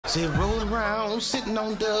Say rolling around, sitting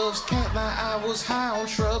on doves, can't lie, I was high on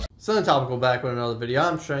shrubs. Southern Topical back with another video.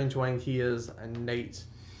 I'm Strange Wang, he is Nate.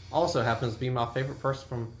 Also happens to be my favorite person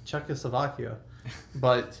from Czechoslovakia.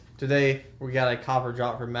 But today we got a copper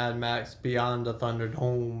drop for Mad Max Beyond the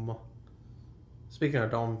Thunderdome. Speaking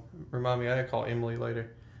of dome, remind me, I gotta call Emily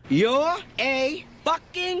later. You're a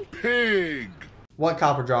fucking pig. What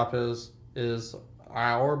copper drop is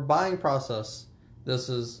our buying process. This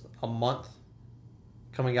is a month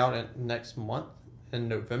coming out next month in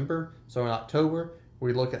November. So in October,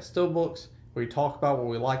 we look at steelbooks, we talk about what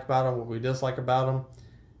we like about them, what we dislike about them,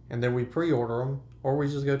 and then we pre-order them, or we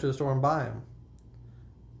just go to the store and buy them.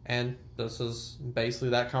 And this is basically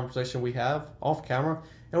that conversation we have off camera,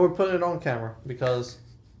 and we're putting it on camera because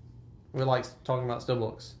we like talking about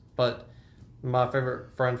steelbooks. But my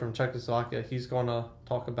favorite friend from Czechoslovakia, he's going to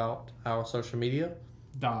talk about our social media.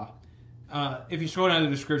 If you scroll down in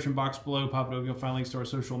the description box below, pop it over, you'll find links to our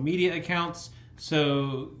social media accounts.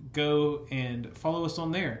 So go and follow us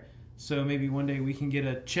on there. So maybe one day we can get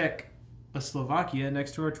a Slovakia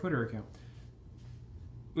next to our Twitter account.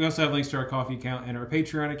 We also have links to our coffee account and our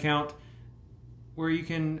Patreon account, where you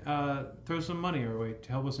can throw some money our way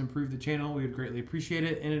to help us improve the channel. We would greatly appreciate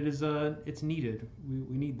it, and it's needed.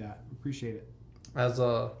 We need that. Appreciate it. As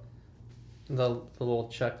the little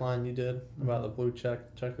check line you did about the blue check,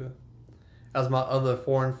 as my other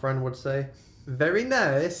foreign friend would say, very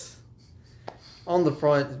nice. On the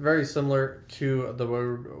front, very similar to the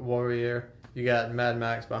Road Warrior. You got Mad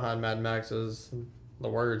Max. Behind Mad Max is the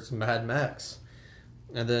words Mad Max.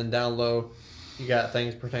 And then down low, you got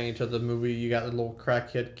things pertaining to the movie. You got the little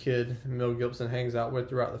crackhead kid Mel Gibson hangs out with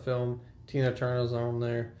throughout the film. Tina Turner's on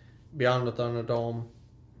there. Beyond the Thunderdome.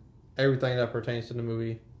 Everything that pertains to the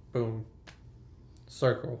movie. Boom.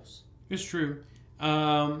 Circles. It's true.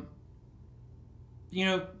 You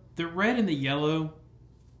know, the red and the yellow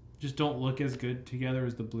just don't look as good together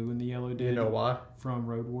as the blue and the yellow did. You know why? From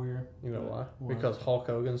Road Warrior. You know why? Because Hulk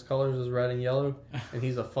Hogan's colors is red and yellow, and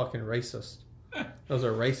he's a fucking racist. Those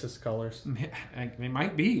are racist colors. They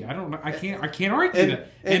might be. I don't know. I can't argue that.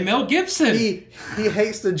 And Mel Gibson. He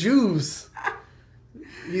hates the Jews.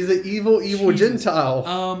 He's an evil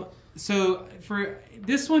Gentile. So for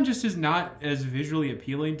this one, just is not as visually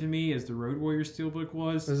appealing to me as the Road Warrior Steelbook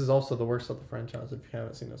was. This is also the worst of the franchise if you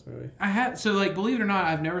haven't seen this movie. I have. So like, believe it or not,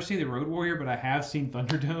 I've never seen the Road Warrior, but I have seen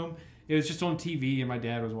Thunderdome. It was just on TV, and my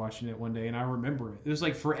dad was watching it one day, and I remember it. It was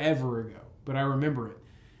like forever ago, but I remember it.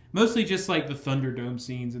 Mostly just like the Thunderdome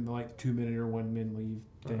scenes and the like 2 minute or 1 minute leave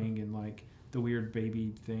thing, and like the weird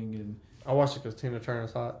baby thing. And I watched it because Tina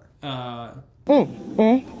Turner's hot.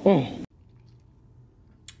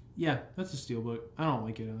 Yeah, that's a steelbook. I don't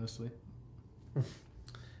like it, honestly.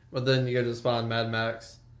 But then you go to the spot on Mad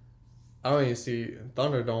Max. I don't even see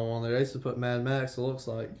Thunderdome on there. They used to put Mad Max, it looks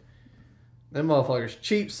like. Them motherfuckers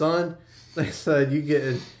cheap, son. They said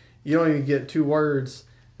you don't even get 2 words.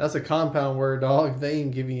 That's a compound word, dog. They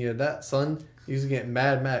ain't giving you that, son. You just get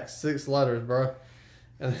Mad Max, 6 letters, bro.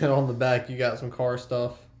 And then on the back, you got some car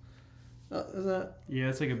stuff. Is that? Yeah,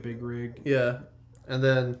 it's like a big rig. Yeah. And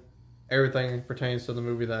then everything pertains to the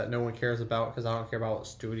movie that no one cares about, because I don't care about what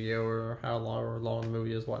studio or how long the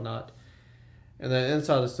movie is, whatnot. And then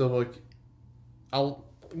inside the steelbook,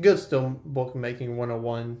 good steelbook making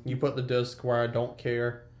 101. You put the disc where I don't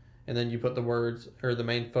care, and then you put the words or the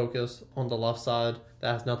main focus on the left side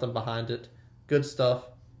that has nothing behind it. Good stuff.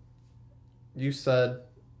 You said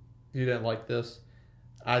you didn't like this.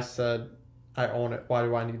 I said I own it. Why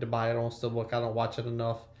do I need to buy it on steelbook? I don't watch it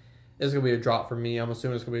enough. It's going to be a drop for me. I'm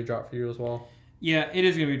assuming it's going to be a drop for you as well. Yeah, it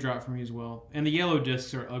is going to be a drop for me as well. And the yellow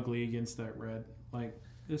discs are ugly against that red. Like,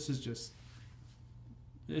 this is just...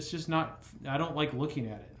 It's just not... I don't like looking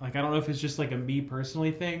at it. Like, I don't know if it's just like a me personally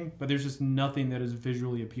thing, but there's just nothing that is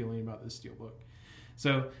visually appealing about this steelbook.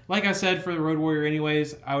 So, like I said, for the Road Warrior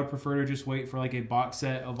anyways, I would prefer to just wait for like a box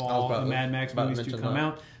set of all the Mad Max movies to come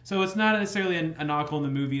out. So it's not necessarily a knock on the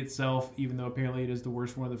movie itself, even though apparently it is the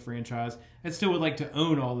worst one of the franchise. I still would like to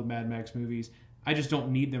own all the Mad Max movies. I just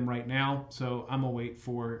don't need them right now, so I'm going to wait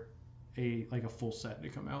for a full set to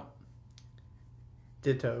come out.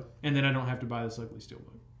 Ditto. And then I don't have to buy this ugly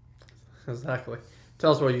steelbook. Exactly.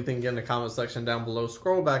 Tell us what you think in the comment section down below.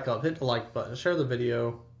 Scroll back up, hit the like button, share the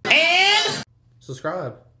video, and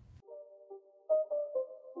subscribe.